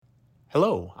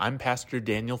Hello, I'm Pastor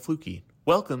Daniel Fluke.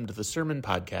 Welcome to the Sermon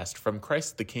Podcast from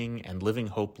Christ the King and Living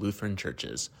Hope Lutheran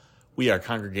Churches. We are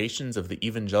congregations of the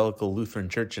Evangelical Lutheran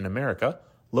Church in America,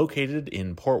 located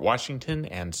in Port Washington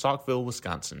and Saukville,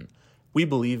 Wisconsin. We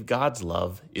believe God's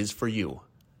love is for you.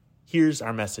 Here's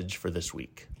our message for this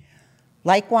week.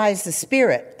 Likewise, the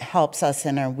Spirit helps us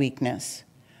in our weakness,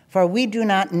 for we do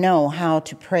not know how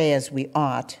to pray as we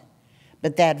ought,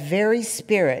 but that very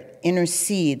Spirit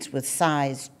intercedes with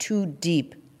sighs too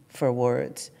deep for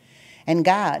words. And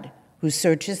God, who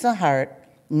searches the heart,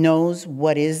 knows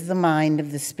what is the mind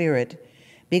of the Spirit,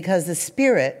 because the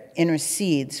Spirit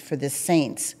intercedes for the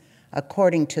saints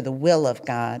according to the will of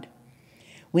God.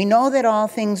 We know that all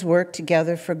things work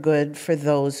together for good for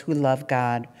those who love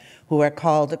God, who are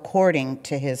called according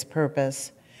to his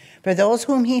purpose. For those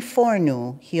whom he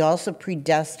foreknew, he also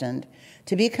predestined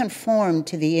to be conformed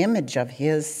to the image of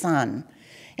his Son,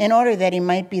 in order that he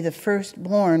might be the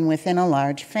firstborn within a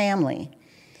large family.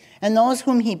 And those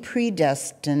whom he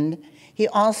predestined, he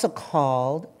also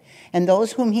called, and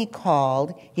those whom he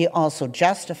called, he also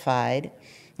justified,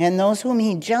 and those whom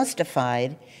he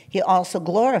justified, he also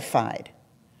glorified.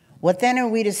 What then are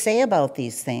we to say about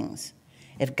these things?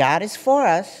 If God is for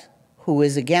us, who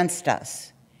is against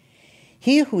us?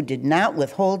 He who did not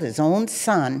withhold his own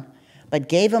Son, but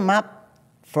gave him up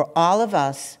for all of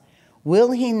us,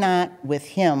 will he not with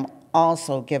him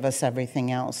also give us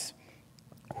everything else?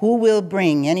 Who will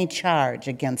bring any charge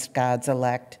against God's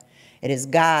elect? It is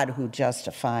God who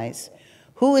justifies.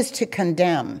 Who is to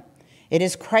condemn? It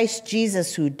is Christ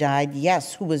Jesus who died,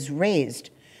 yes, who was raised,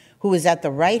 who is at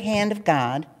the right hand of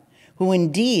God, who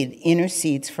indeed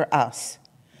intercedes for us.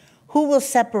 Who will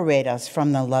separate us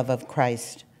from the love of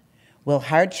Christ? Will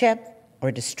hardship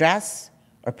or distress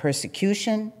or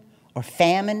persecution or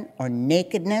famine or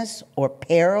nakedness or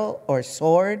peril or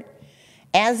sword?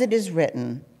 As it is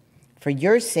written, for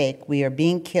your sake we are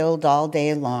being killed all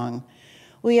day long.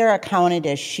 We are accounted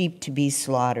as sheep to be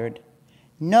slaughtered.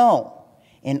 No,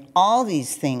 in all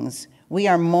these things we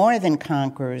are more than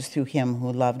conquerors through him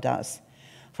who loved us.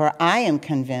 For I am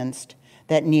convinced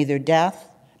that neither death,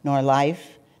 nor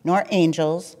life, nor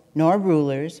angels, nor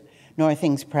rulers, nor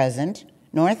things present,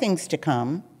 nor things to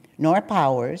come, nor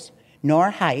powers,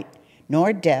 nor height,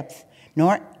 nor depth,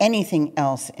 nor anything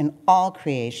else in all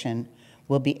creation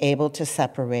will be able to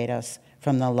separate us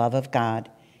from the love of God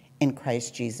in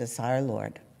Christ Jesus our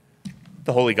Lord.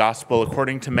 The Holy Gospel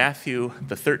according to Matthew,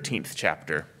 the 13th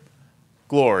chapter.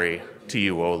 Glory to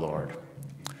you, O Lord.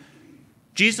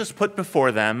 Jesus put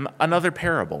before them another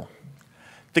parable.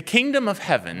 The kingdom of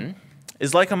heaven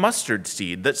is like a mustard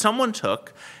seed that someone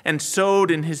took and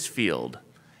sowed in his field.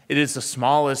 It is the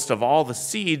smallest of all the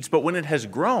seeds, but when it has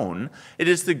grown, it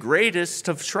is the greatest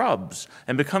of shrubs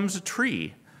and becomes a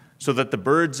tree, so that the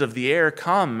birds of the air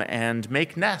come and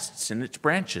make nests in its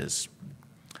branches.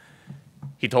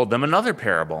 He told them another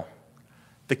parable.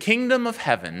 The kingdom of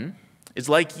heaven is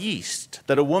like yeast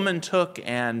that a woman took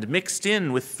and mixed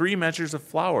in with 3 measures of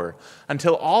flour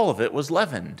until all of it was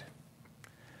leavened.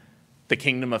 The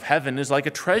kingdom of heaven is like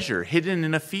a treasure hidden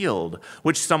in a field,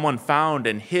 which someone found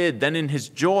and hid. Then in his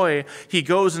joy, he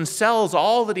goes and sells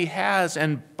all that he has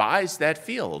and buys that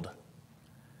field.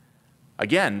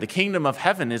 Again, the kingdom of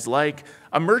heaven is like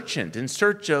a merchant in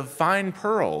search of fine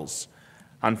pearls.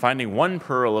 On finding one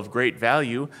pearl of great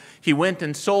value, he went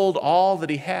and sold all that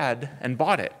he had and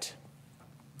bought it.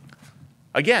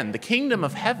 Again, the kingdom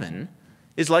of heaven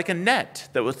is like a net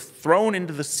that was thrown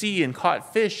into the sea and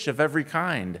caught fish of every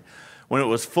kind. When it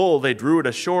was full, they drew it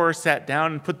ashore, sat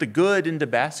down, and put the good into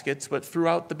baskets, but threw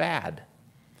out the bad.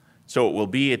 So it will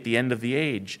be at the end of the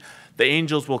age. The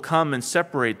angels will come and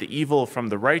separate the evil from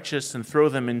the righteous and throw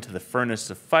them into the furnace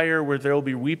of fire, where there will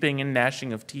be weeping and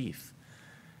gnashing of teeth.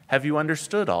 Have you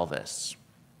understood all this?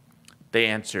 They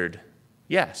answered,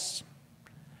 yes.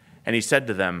 And he said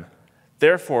to them,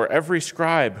 therefore every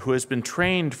scribe who has been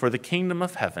trained for the kingdom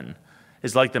of heaven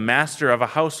is like the master of a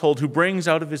household who brings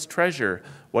out of his treasure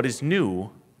what is new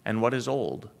and what is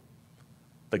old.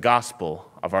 The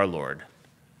gospel of our Lord.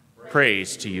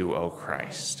 Praise to you, O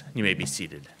Christ. You may be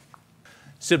seated.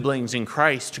 Siblings in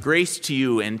Christ, grace to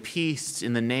you and peace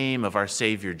in the name of our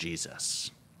Savior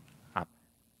Jesus. Amen.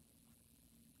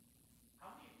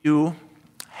 You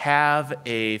have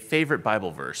a favorite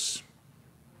Bible verse?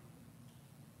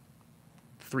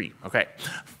 3, okay.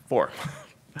 4.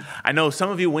 I know some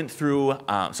of you grew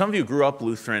up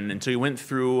Lutheran, and so you went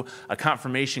through a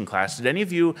confirmation class. Did any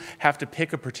of you have to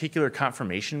pick a particular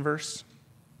confirmation verse?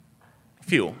 A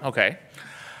few, okay.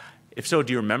 If so,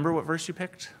 do you remember what verse you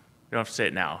picked? You don't have to say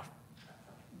it now.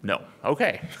 No,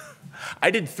 okay.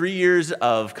 I did 3 years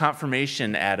of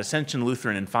confirmation at Ascension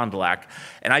Lutheran in Fond du Lac,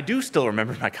 and I do still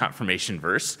remember my confirmation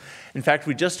verse. In fact,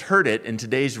 we just heard it in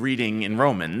today's reading in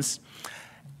Romans.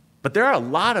 But there are a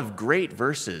lot of great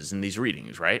verses in these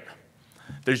readings, right?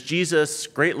 There's Jesus'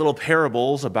 great little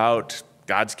parables about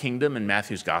God's kingdom in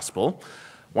Matthew's gospel.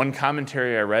 One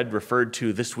commentary I read referred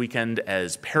to this weekend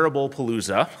as Parable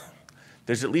Palooza.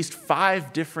 There's at least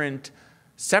 5 different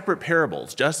separate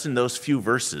parables just in those few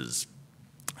verses.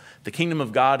 The kingdom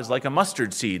of God is like a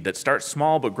mustard seed that starts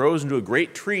small but grows into a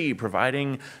great tree,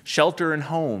 providing shelter and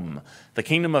home. The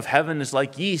kingdom of heaven is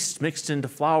like yeast mixed into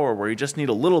flour, where you just need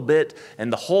a little bit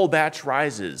and the whole batch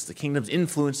rises. The kingdom's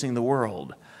influencing the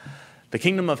world. The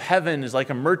kingdom of heaven is like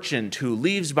a merchant who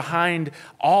leaves behind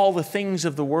all the things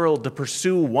of the world to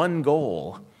pursue one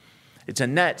goal. It's a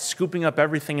net scooping up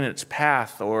everything in its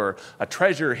path, or a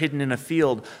treasure hidden in a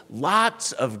field.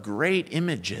 Lots of great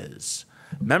images,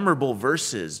 memorable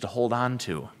verses to hold on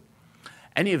to.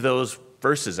 Any of those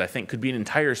verses, I think, could be an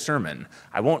entire sermon.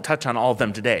 I won't touch on all of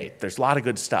them today. There's a lot of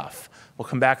good stuff. We'll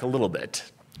come back a little bit.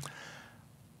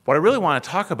 What I really want to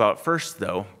talk about first,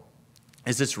 though,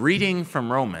 is this reading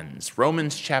from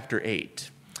Romans chapter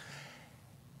 8.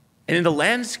 And in the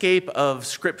landscape of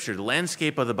Scripture, the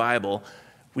landscape of the Bible,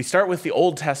 we start with the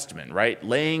Old Testament, right?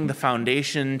 Laying the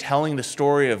foundation, telling the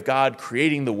story of God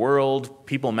creating the world,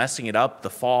 people messing it up, the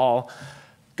fall,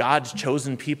 God's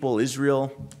chosen people,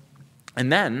 Israel.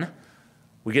 And then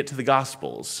we get to the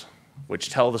Gospels, which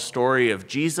tell the story of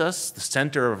Jesus, the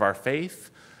center of our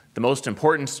faith, the most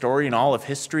important story in all of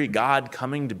history, God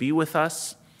coming to be with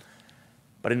us.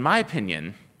 But in my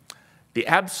opinion, the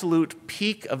absolute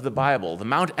peak of the Bible, the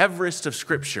Mount Everest of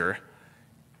Scripture,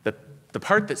 the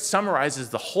part that summarizes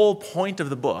the whole point of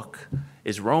the book,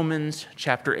 is Romans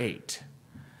chapter 8.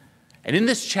 And in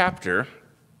this chapter,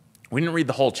 we didn't read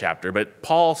the whole chapter, but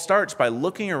Paul starts by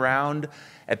looking around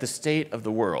at the state of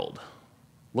the world,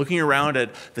 looking around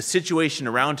at the situation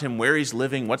around him, where he's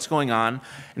living, what's going on.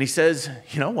 And he says,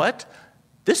 you know what?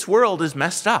 This world is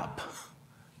messed up.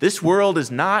 This world is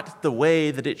not the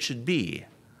way that it should be.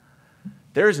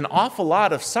 There is an awful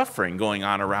lot of suffering going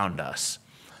on around us.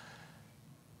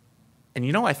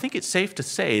 And I think it's safe to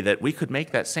say that we could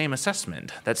make that same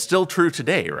assessment. That's still true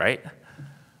today, right?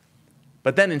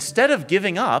 But then instead of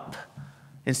giving up,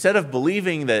 instead of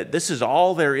believing that this is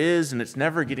all there is and it's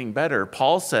never getting better,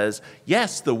 Paul says,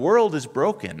 yes, the world is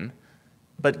broken,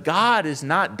 but God is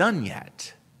not done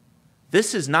yet.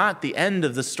 This is not the end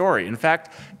of the story. In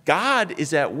fact, God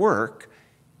is at work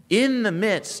in the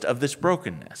midst of this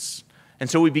brokenness. And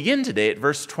so we begin today at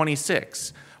verse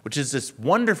 26, which is this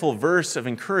wonderful verse of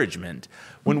encouragement.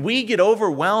 When we get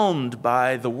overwhelmed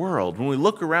by the world, when we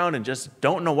look around and just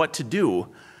don't know what to do,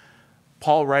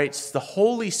 Paul writes, the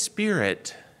Holy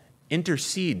Spirit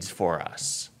intercedes for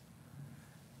us.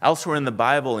 Elsewhere in the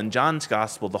Bible, in John's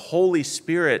Gospel, the Holy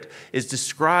Spirit is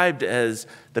described as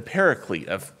the Paraclete,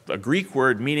 a Greek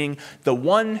word meaning the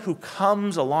one who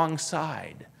comes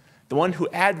alongside, the one who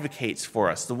advocates for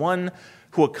us, the one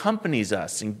who accompanies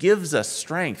us and gives us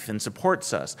strength and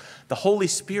supports us. The Holy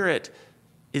Spirit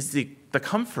is the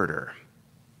comforter.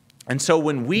 And so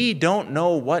when we don't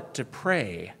know what to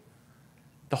pray,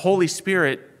 the Holy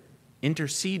Spirit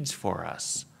intercedes for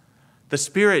us. The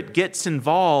Spirit gets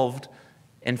involved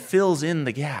and fills in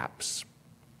the gaps.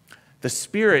 The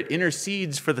Spirit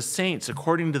intercedes for the saints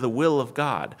according to the will of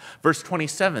God. Verse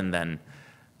 27 then,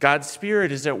 God's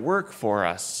Spirit is at work for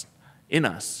us, in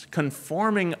us,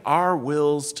 conforming our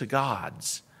wills to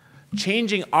God's,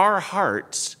 changing our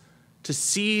hearts to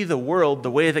see the world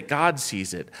the way that God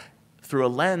sees it, through a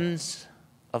lens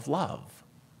of love.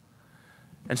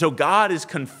 And so God is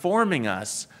conforming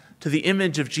us to the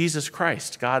image of Jesus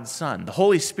Christ, God's Son. The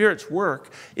Holy Spirit's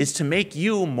work is to make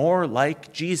you more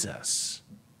like Jesus.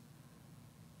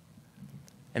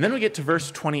 And then we get to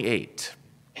verse 28,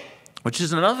 which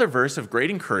is another verse of great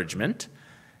encouragement,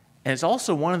 and it's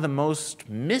also one of the most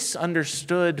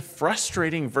misunderstood,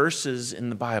 frustrating verses in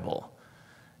the Bible.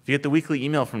 If you get the weekly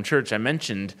email from church, I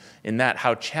mentioned in that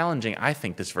how challenging I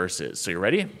think this verse is. So you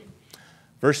ready?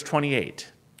 Verse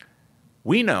 28.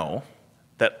 We know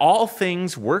that all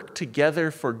things work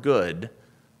together for good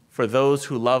for those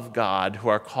who love God, who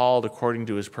are called according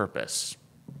to his purpose.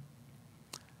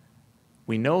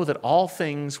 We know that all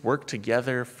things work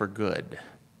together for good.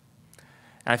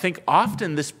 And I think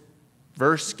often this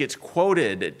verse gets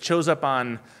quoted. It shows up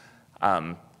on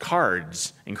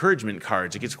cards, encouragement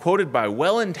cards. It gets quoted by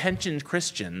well-intentioned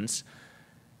Christians,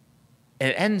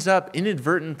 and it ends up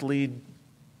inadvertently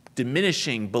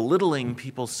diminishing, belittling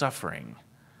people's suffering.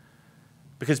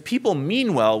 Because people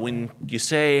mean well when you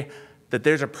say, that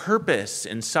there's a purpose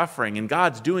in suffering and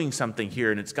God's doing something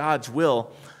here and it's God's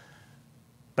will,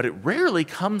 but it rarely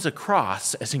comes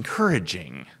across as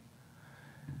encouraging.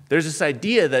 There's this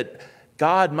idea that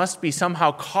God must be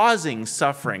somehow causing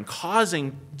suffering,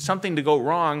 causing something to go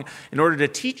wrong in order to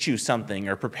teach you something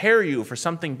or prepare you for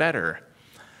something better.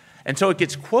 And so it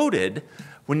gets quoted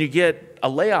when you get a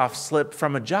layoff slip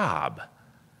from a job.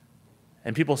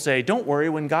 And people say, don't worry,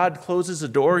 when God closes a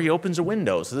door, he opens a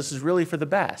window, so this is really for the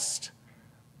best.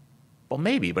 Well,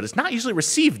 maybe, but it's not usually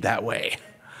received that way.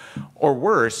 Or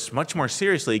worse, much more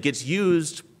seriously, it gets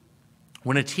used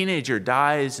when a teenager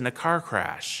dies in a car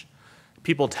crash.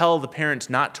 People tell the parents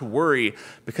not to worry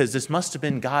because this must have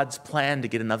been God's plan to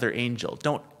get another angel.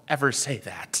 Don't ever say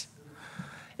that.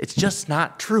 It's just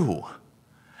not true.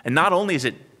 And not only is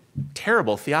it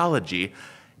terrible theology,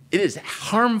 it is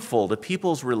harmful to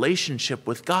people's relationship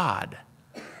with God.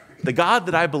 The God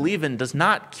that I believe in does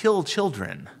not kill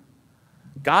children.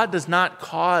 God does not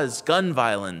cause gun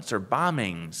violence or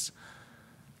bombings.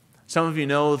 Some of you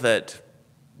know that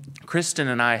Kristen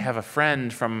and I have a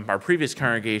friend from our previous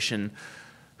congregation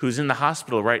who's in the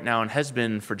hospital right now and has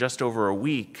been for just over a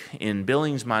week in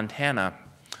Billings, Montana,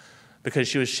 because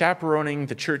she was chaperoning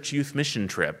the church youth mission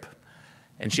trip.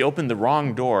 And she opened the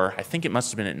wrong door. I think it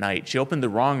must have been at night. She opened the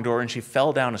wrong door and she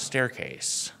fell down a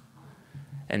staircase.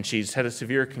 And she's had a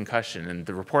severe concussion. And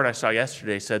the report I saw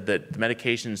yesterday said that the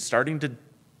medication's starting to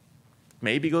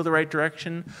maybe go the right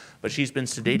direction, but she's been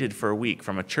sedated for a week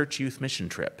from a church youth mission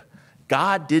trip.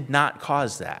 God did not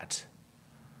cause that.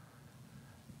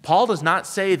 Paul does not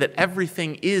say that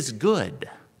everything is good.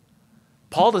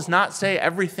 Paul does not say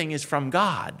everything is from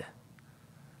God.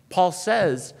 Paul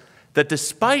says that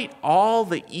despite all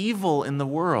the evil in the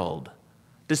world,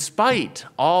 despite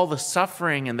all the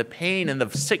suffering and the pain and the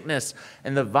sickness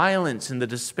and the violence and the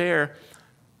despair,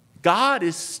 God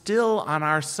is still on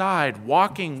our side,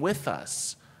 walking with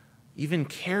us, even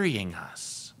carrying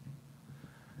us.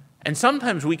 And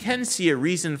sometimes we can see a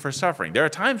reason for suffering. There are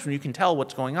times when you can tell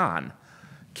what's going on.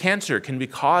 Cancer can be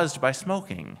caused by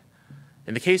smoking.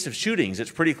 In the case of shootings, it's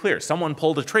pretty clear. Someone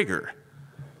pulled a trigger.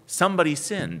 Somebody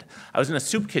sinned. I was in a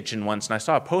soup kitchen once and I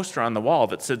saw a poster on the wall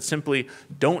that said simply,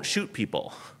 "Don't shoot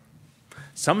people."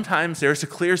 Sometimes there's a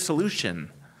clear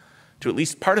solution to at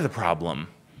least part of the problem.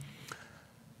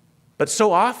 But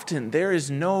so often there is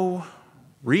no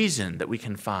reason that we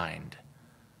can find.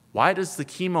 Why does the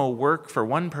chemo work for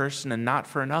one person and not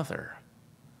for another?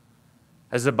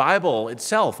 As the Bible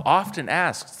itself often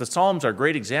asks, the Psalms are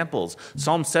great examples.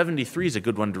 Psalm 73 is a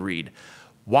good one to read.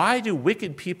 Why do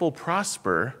wicked people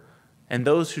prosper and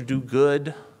those who do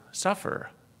good suffer?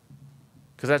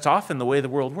 Because that's often the way the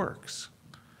world works.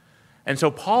 And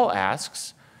so Paul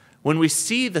asks, when we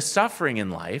see the suffering in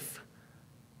life,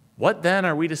 what then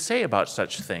are we to say about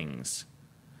such things?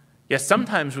 Yes,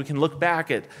 sometimes we can look back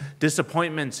at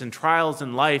disappointments and trials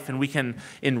in life and we can,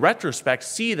 in retrospect,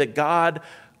 see that God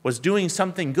was doing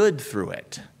something good through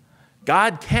it.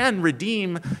 God can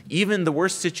redeem even the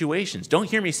worst situations. Don't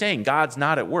hear me saying God's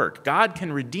not at work. God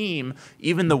can redeem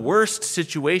even the worst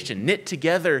situation, knit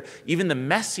together even the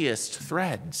messiest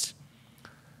threads.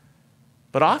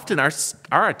 But often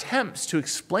our attempts to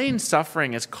explain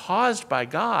suffering as caused by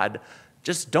God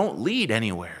just don't lead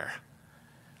anywhere.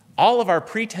 All of our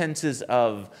pretenses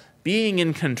of being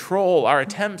in control, our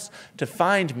attempts to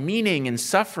find meaning in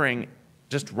suffering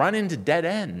just run into dead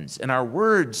ends, and our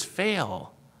words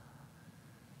fail.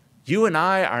 You and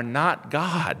I are not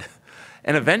God.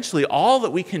 And eventually, all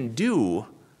that we can do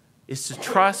is to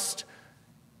trust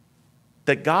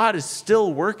that God is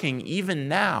still working even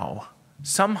now,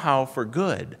 somehow for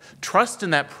good. Trust in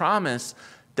that promise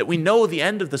that we know the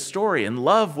end of the story and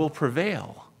love will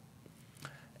prevail.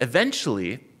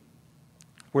 Eventually,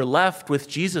 we're left with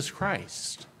Jesus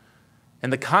Christ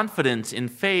and the confidence in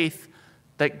faith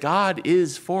that God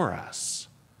is for us,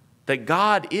 that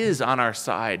God is on our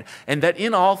side, and that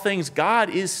in all things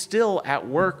God is still at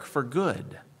work for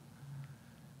good.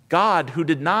 God, who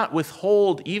did not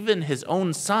withhold even his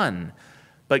own Son,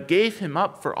 but gave him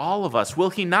up for all of us, will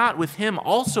he not with him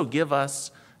also give us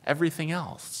everything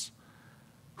else?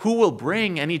 Who will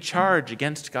bring any charge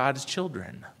against God's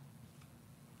children?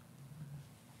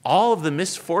 All of the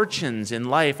misfortunes in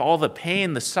life, all the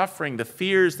pain, the suffering, the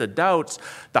fears, the doubts,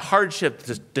 the hardship,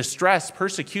 the distress,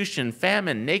 persecution,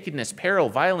 famine, nakedness, peril,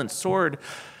 violence, sword,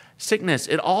 sickness,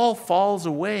 it all falls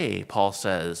away, Paul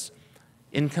says,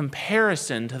 in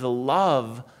comparison to the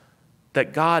love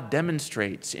that God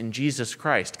demonstrates in Jesus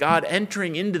Christ. God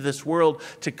entering into this world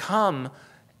to come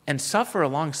and suffer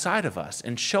alongside of us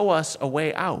and show us a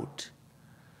way out.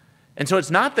 And so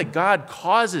it's not that God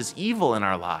causes evil in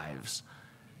our lives.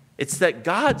 It's that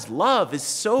God's love is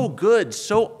so good,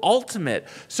 so ultimate,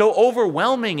 so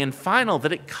overwhelming and final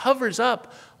that it covers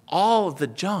up all of the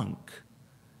junk,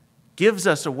 gives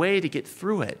us a way to get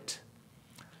through it.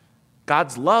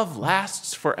 God's love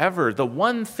lasts forever, the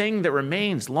one thing that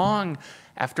remains long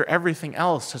after everything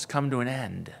else has come to an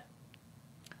end.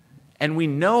 And we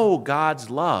know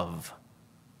God's love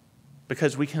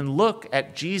because we can look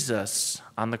at Jesus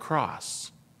on the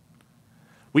cross.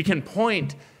 We can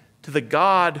point to the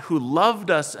God who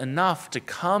loved us enough to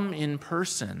come in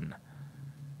person,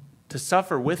 to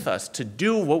suffer with us, to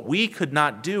do what we could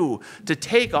not do, to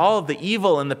take all of the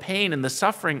evil and the pain and the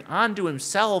suffering onto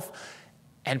himself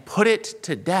and put it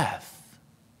to death.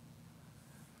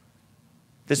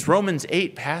 This Romans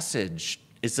 8 passage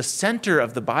is the center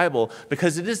of the Bible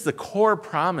because it is the core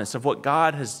promise of what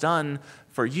God has done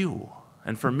for you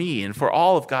and for me and for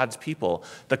all of God's people,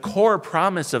 the core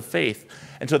promise of faith.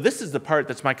 And so this is the part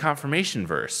that's my confirmation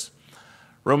verse,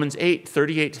 Romans 8,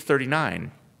 38 to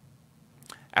 39.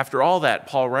 After all that,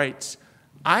 Paul writes,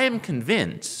 I am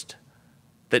convinced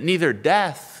that neither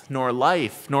death, nor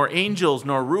life, nor angels,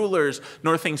 nor rulers,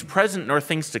 nor things present, nor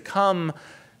things to come,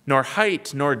 nor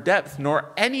height, nor depth,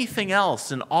 nor anything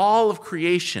else in all of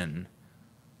creation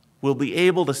will be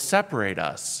able to separate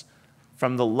us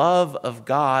from the love of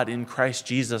God in Christ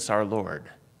Jesus our Lord.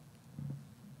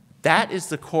 That is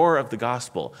the core of the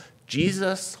gospel.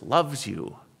 Jesus loves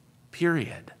you,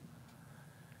 period.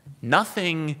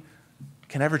 Nothing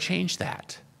can ever change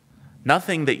that.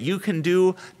 Nothing that you can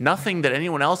do, nothing that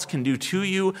anyone else can do to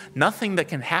you, nothing that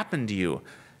can happen to you,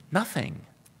 nothing.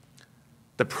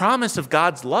 The promise of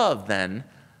God's love, then,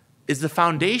 is the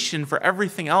foundation for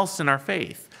everything else in our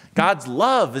faith. God's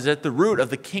love is at the root of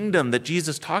the kingdom that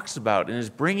Jesus talks about and is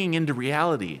bringing into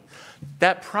reality.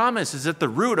 That promise is at the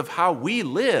root of how we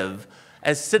live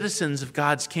as citizens of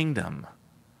God's kingdom.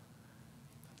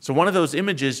 So one of those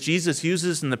images Jesus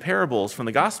uses in the parables from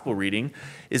the gospel reading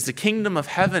is the kingdom of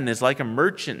heaven is like a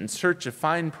merchant in search of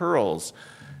fine pearls.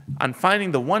 On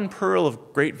finding the one pearl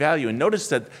of great value, and notice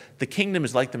that the kingdom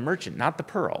is like the merchant, not the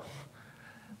pearl.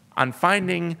 On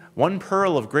finding one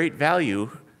pearl of great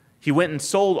value, he went and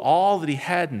sold all that he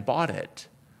had and bought it.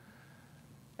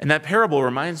 And that parable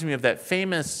reminds me of that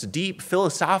famous, deep,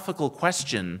 philosophical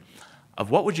question of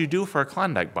what would you do for a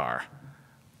Klondike bar?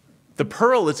 The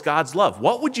pearl is God's love.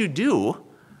 What would you do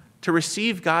to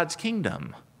receive God's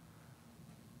kingdom?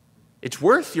 It's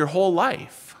worth your whole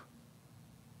life.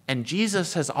 And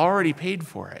Jesus has already paid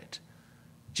for it.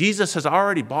 Jesus has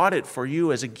already bought it for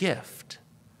you as a gift.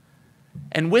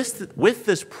 And with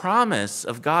this promise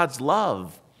of God's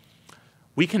love,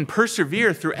 we can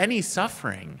persevere through any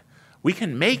suffering. We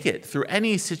can make it through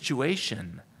any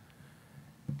situation.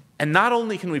 And not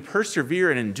only can we persevere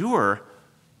and endure,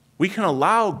 we can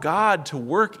allow God to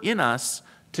work in us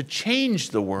to change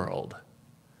the world.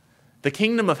 The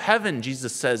kingdom of heaven,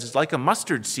 Jesus says, is like a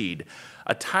mustard seed,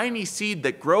 a tiny seed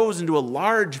that grows into a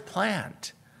large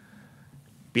plant.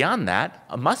 Beyond that,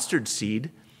 a mustard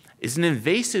seed is an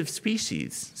invasive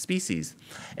species,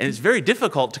 and it's very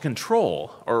difficult to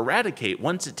control or eradicate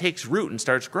once it takes root and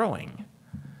starts growing.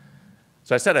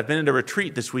 So I said I've been at a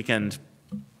retreat this weekend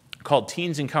called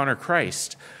Teens Encounter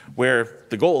Christ, where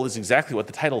the goal is exactly what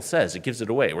the title says. It gives it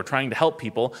away. We're trying to help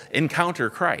people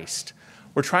encounter Christ.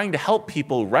 We're trying to help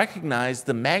people recognize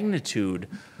the magnitude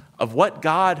of what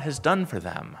God has done for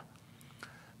them.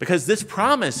 Because this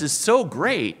promise is so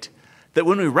great that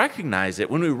when we recognize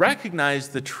it, when we recognize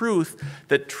the truth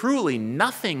that truly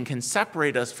nothing can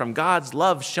separate us from God's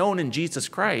love shown in Jesus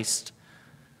Christ,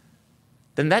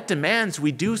 then that demands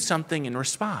we do something in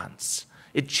response.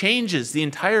 It changes the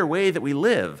entire way that we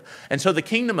live. And so the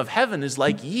kingdom of heaven is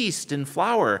like yeast in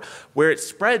flour, where it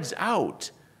spreads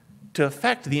out to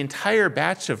affect the entire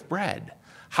batch of bread.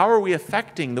 How are we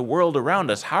affecting the world around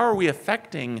us? How are we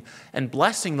affecting and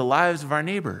blessing the lives of our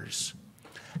neighbors?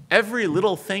 Every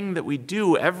little thing that we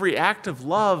do, every act of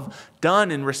love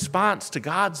done in response to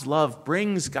God's love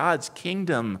brings God's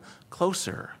kingdom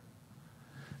closer.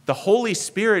 The Holy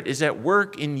Spirit is at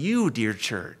work in you, dear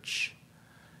church,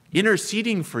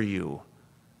 interceding for you,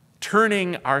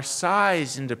 turning our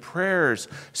sighs into prayers,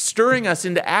 stirring us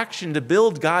into action to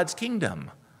build God's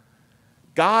kingdom.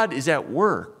 God is at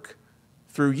work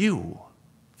through you,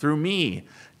 through me,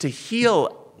 to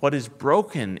heal what is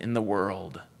broken in the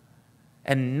world.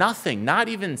 And nothing, not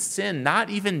even sin, not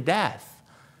even death,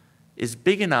 is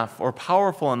big enough or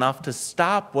powerful enough to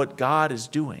stop what God is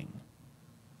doing.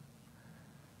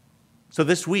 So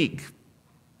this week,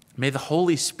 may the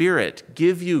Holy Spirit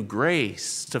give you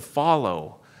grace to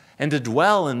follow and to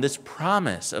dwell in this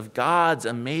promise of God's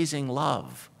amazing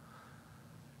love.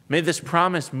 May this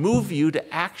promise move you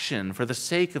to action for the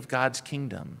sake of God's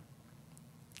kingdom.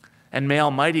 And may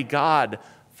Almighty God,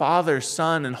 Father,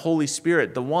 Son, and Holy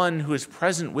Spirit, the one who is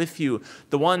present with you,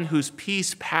 the one whose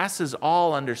peace passes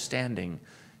all understanding,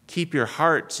 keep your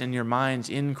hearts and your minds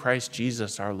in Christ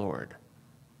Jesus our Lord.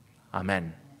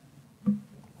 Amen.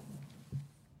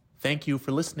 Thank you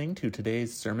for listening to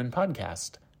today's sermon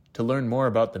podcast. To learn more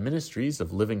about the ministries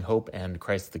of Living Hope and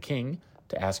Christ the King,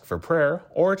 to ask for prayer,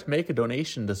 or to make a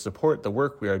donation to support the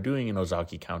work we are doing in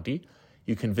Ozaukee County,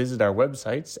 you can visit our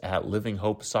websites at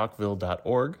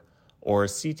livinghopesaukville.org or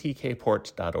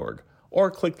ctkport.org,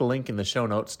 or click the link in the show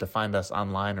notes to find us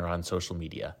online or on social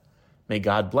media. May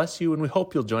God bless you, and we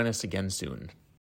hope you'll join us again soon.